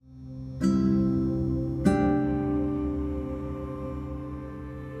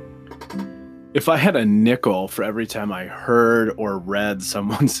If I had a nickel for every time I heard or read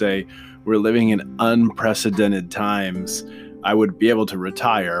someone say we're living in unprecedented times, I would be able to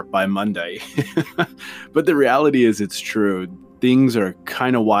retire by Monday. But the reality is, it's true. Things are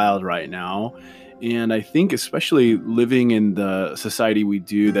kind of wild right now. And I think, especially living in the society we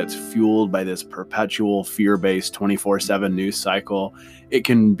do that's fueled by this perpetual fear based 24/7 news cycle, it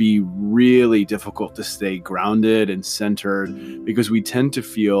can be really difficult to stay grounded and centered because we tend to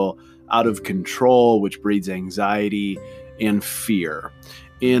feel out of control, which breeds anxiety and fear.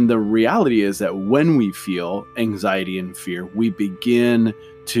 And the reality is that when we feel anxiety and fear, we begin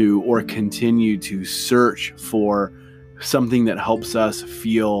to or continue to search for something that helps us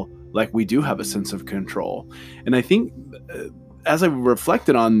feel like we do have a sense of control. And I think as I've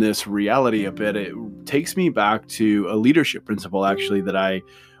reflected on this reality a bit, it takes me back to a leadership principle actually that I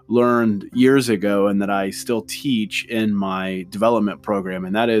learned years ago and that I still teach in my development program.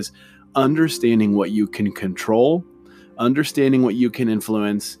 And that is understanding what you can control, understanding what you can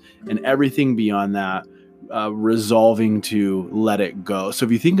influence, and everything beyond that, resolving to let it go. So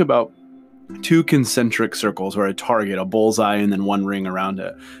if you think about two concentric circles or a target, a bullseye, and then one ring around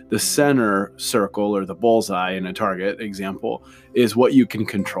it. The center circle or the bullseye in a target example is what you can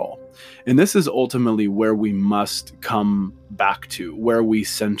control. And this is ultimately where we must come back to, where we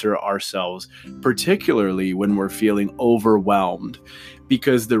center ourselves, particularly when we're feeling overwhelmed.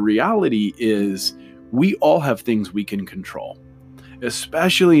 Because the reality is we all have things we can control.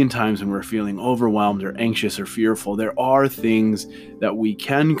 Especially in times when we're feeling overwhelmed or anxious or fearful, there are things that we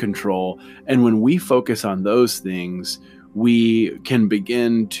can control. And when we focus on those things, we can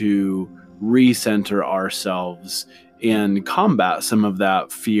begin to recenter ourselves and combat some of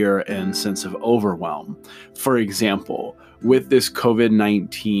that fear and sense of overwhelm. For example, with this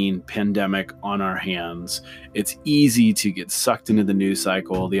COVID-19 pandemic on our hands, it's easy to get sucked into the news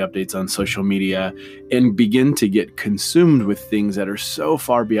cycle, the updates on social media, and begin to get consumed with things that are so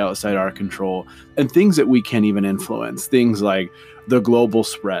far be outside our control and things that we can't even influence. Things like the global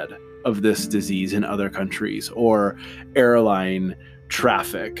spread of this disease in other countries or airline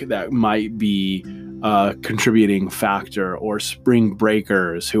traffic that might be a contributing factor, or spring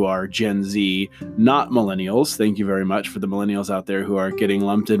breakers who are Gen Z, not millennials. Thank you very much for the millennials out there who are getting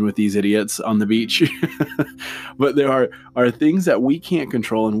lumped in with these idiots on the beach. But there are things that we can't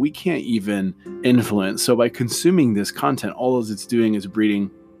control and we can't even influence. So by consuming this content, all it's doing is breeding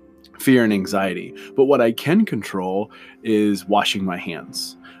fear and anxiety. But what I can control is washing my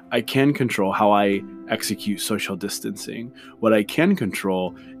hands. I can control how I execute social distancing. What I can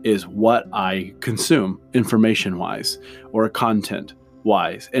control is what I consume information-wise or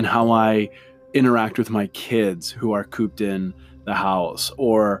content-wise, and how I interact with my kids who are cooped in the house,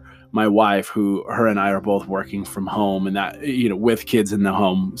 or my wife who her and I are both working from home, and that, with kids in the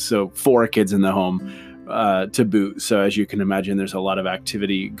home. So 4 kids in the home to boot. So as you can imagine, there's a lot of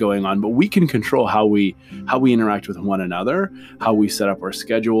activity going on, but we can control how we interact with one another, how we set up our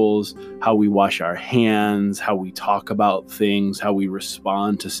schedules, how we wash our hands, how we talk about things, how we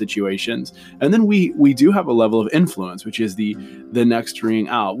respond to situations. And then we do have a level of influence, which is the next ring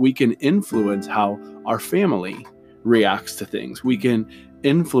out. We can influence how our family reacts to things. We can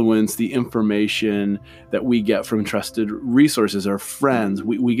influence the information that we get from trusted resources or friends.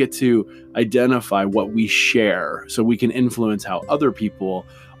 We get to identify what we share, so we can influence how other people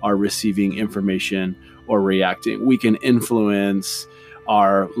are receiving information or reacting. We can influence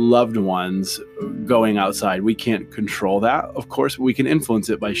our loved ones going outside. We can't control that, of course, but we can influence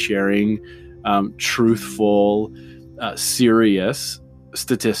it by sharing truthful, serious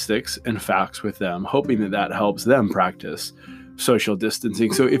statistics and facts with them, hoping that helps them practice social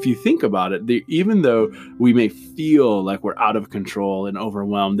distancing. So if you think about it, even though we may feel like we're out of control and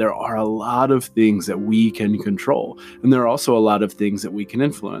overwhelmed, there are a lot of things that we can control. And there are also a lot of things that we can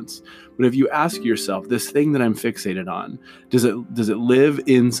influence. But if you ask yourself, this thing that I'm fixated on, does it live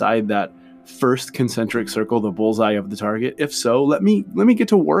inside that first concentric circle, the bullseye of the target? If so, let me get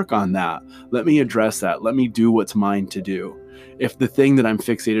to work on that. Let me address that. Let me do what's mine to do. If the thing that I'm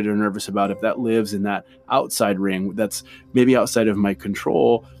fixated or nervous about, if that lives in that outside ring, that's maybe outside of my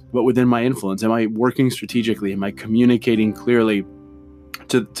control, but within my influence, am I working strategically? Am I communicating clearly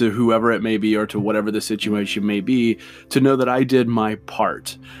to whoever it may be, or to whatever the situation may be, to know that I did my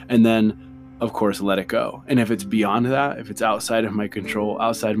part? And then, of course, let it go. And if it's beyond that, if it's outside of my control,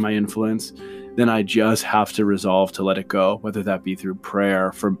 outside of my influence, then I just have to resolve to let it go, whether that be through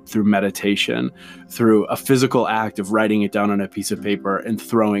prayer, through meditation, through a physical act of writing it down on a piece of paper and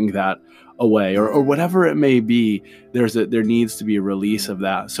throwing that away, or whatever it may be. There needs to be a release of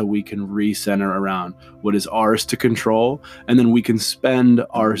that, so we can recenter around what is ours to control, and then we can spend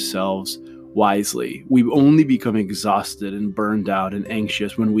ourselves wisely. We only become exhausted and burned out and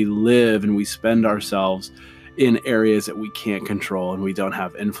anxious when we live and we spend ourselves in areas that we can't control and we don't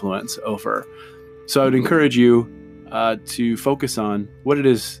have influence over. So I would encourage you to focus on what it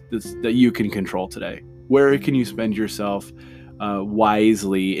is that you can control today. Where can you spend yourself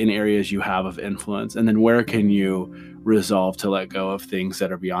wisely in areas you have of influence? And then where can you resolve to let go of things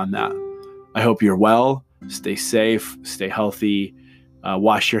that are beyond that? I hope you're well. Stay safe, stay healthy,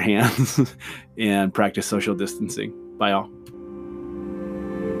 wash your hands, and practice social distancing. Bye, all.